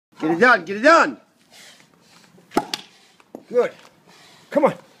Get it done. Get it done. Good. Come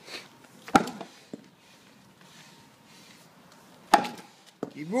on.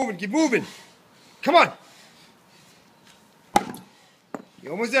 Keep moving. Keep moving. Come on.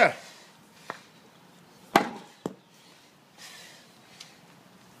 You're almost there.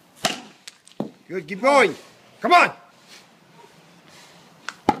 Good. Keep going. Come on.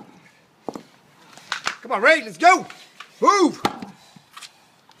 Come on, Ray. Let's go. Move.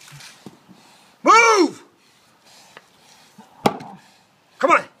 Move.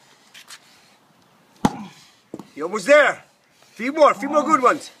 Come on. You're almost there. Few more good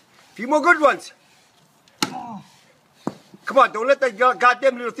ones. Few more good ones. Come on, don't let that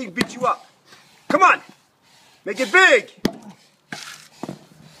goddamn little thing beat you up. Come on. Make it big.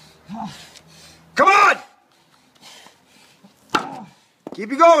 Come on.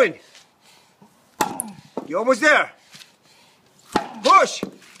 Keep it going. You're almost there. Push.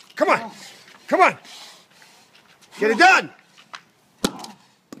 Come on. Come on. Get it done.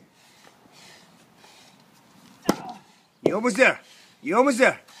 You're almost there. You're almost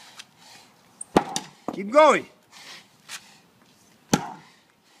there. Keep going.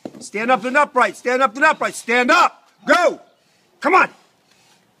 Stand up and upright. Stand up and upright. Stand up. Go. Come on.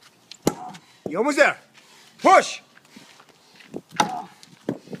 You're almost there. Push.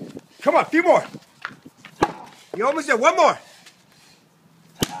 Come on. A few more. You're almost there. One more.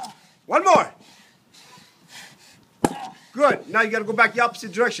 One more. Good. Now you got to go back the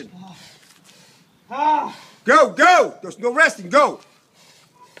opposite direction. Go, go. There's no resting. Go.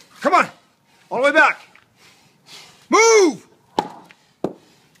 Come on. All the way back. Move.